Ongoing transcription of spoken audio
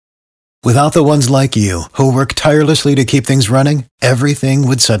Without the ones like you, who work tirelessly to keep things running, everything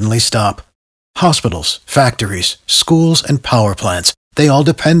would suddenly stop. Hospitals, factories, schools, and power plants, they all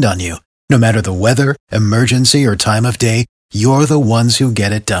depend on you. No matter the weather, emergency, or time of day, you're the ones who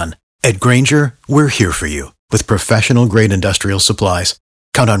get it done. At Grainger, we're here for you with professional-grade industrial supplies.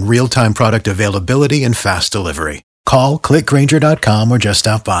 Count on real-time product availability and fast delivery. Call, clickgrainger.com, or just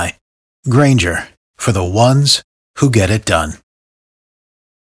stop by. Grainger, for the ones who get it done.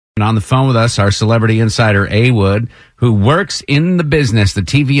 And on the phone with us, our celebrity insider, A-Wood, who works in the business, the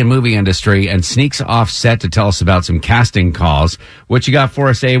TV and movie industry, and sneaks off set to tell us about some casting calls. What you got for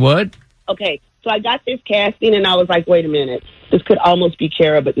us, A-Wood? Okay, so I got this casting, and I was like, wait a minute. This could almost be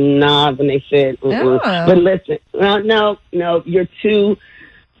Kara, but nah, when they said, But listen, no, you're too,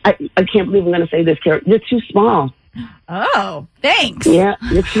 I can't believe I'm going to say this, Kara. You're too small. Oh, thanks. Yeah,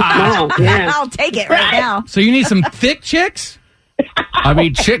 you're too small. Yeah. I'll take it right now. So you need some thick chicks? I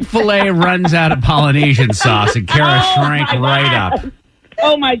mean, Chick-fil-A runs out of Polynesian sauce, and Kara shrank right up.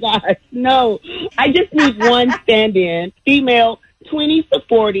 Oh, my gosh. No. I just need one stand-in, female, 20 to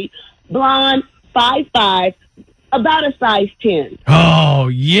 40, blonde, 5'5", about a size 10. Oh,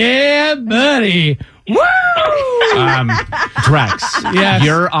 yeah, buddy. Woo! Drex, yes.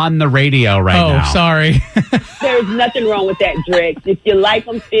 You're on the radio right now. Oh, sorry. There's nothing wrong with that, Drex. If you like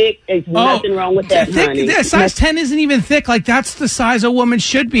them thick, there's nothing wrong with that, honey. Size 10 isn't even thick. Like, that's the size a woman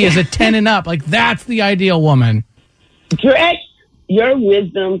should be, is a 10 and up. Like, that's the ideal woman. Drex, your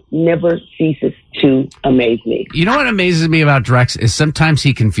wisdom never ceases to amaze me. You know what amazes me about Drex is sometimes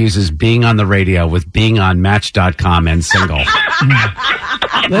he confuses being on the radio with being on Match.com and single.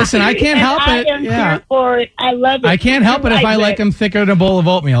 Listen, I can't help it. I am here for it. I love it. I can't help it if I like them thicker than a bowl of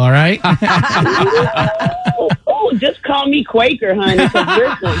oatmeal, all right? Oh, just call me Quaker, honey.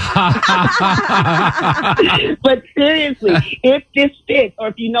 'Cause listen. But seriously, if this fits, or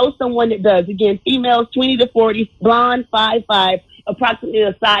if you know someone that does, again, females 20 to 40, blonde, 5'5", approximately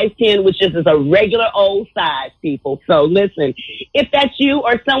a size 10, which is a regular old size, people. So listen, if that's you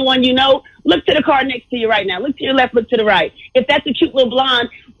or someone you know, look to the car next to you right now. Look to your left, look to the right. If that's a cute little blonde,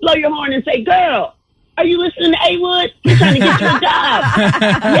 blow your horn and say, girl, are you listening to A-Wood? He's trying to get you a job.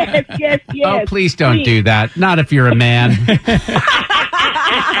 Yes. Oh, please don't do that. Not if you're a man.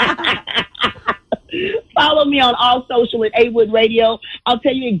 Follow me on all social at A-Wood Radio. I'll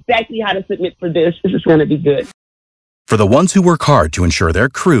tell you exactly how to submit for this. This is going to be good. For the ones who work hard to ensure their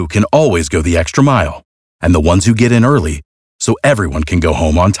crew can always go the extra mile, and the ones who get in early so everyone can go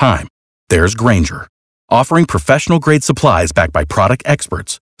home on time, there's Grainger, offering professional-grade supplies backed by product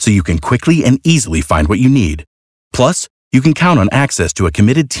experts so you can quickly and easily find what you need. Plus, you can count on access to a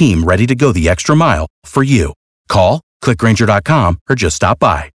committed team ready to go the extra mile for you. Call, click Grainger.com, or just stop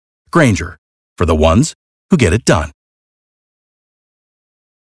by. Grainger, for the ones who get it done.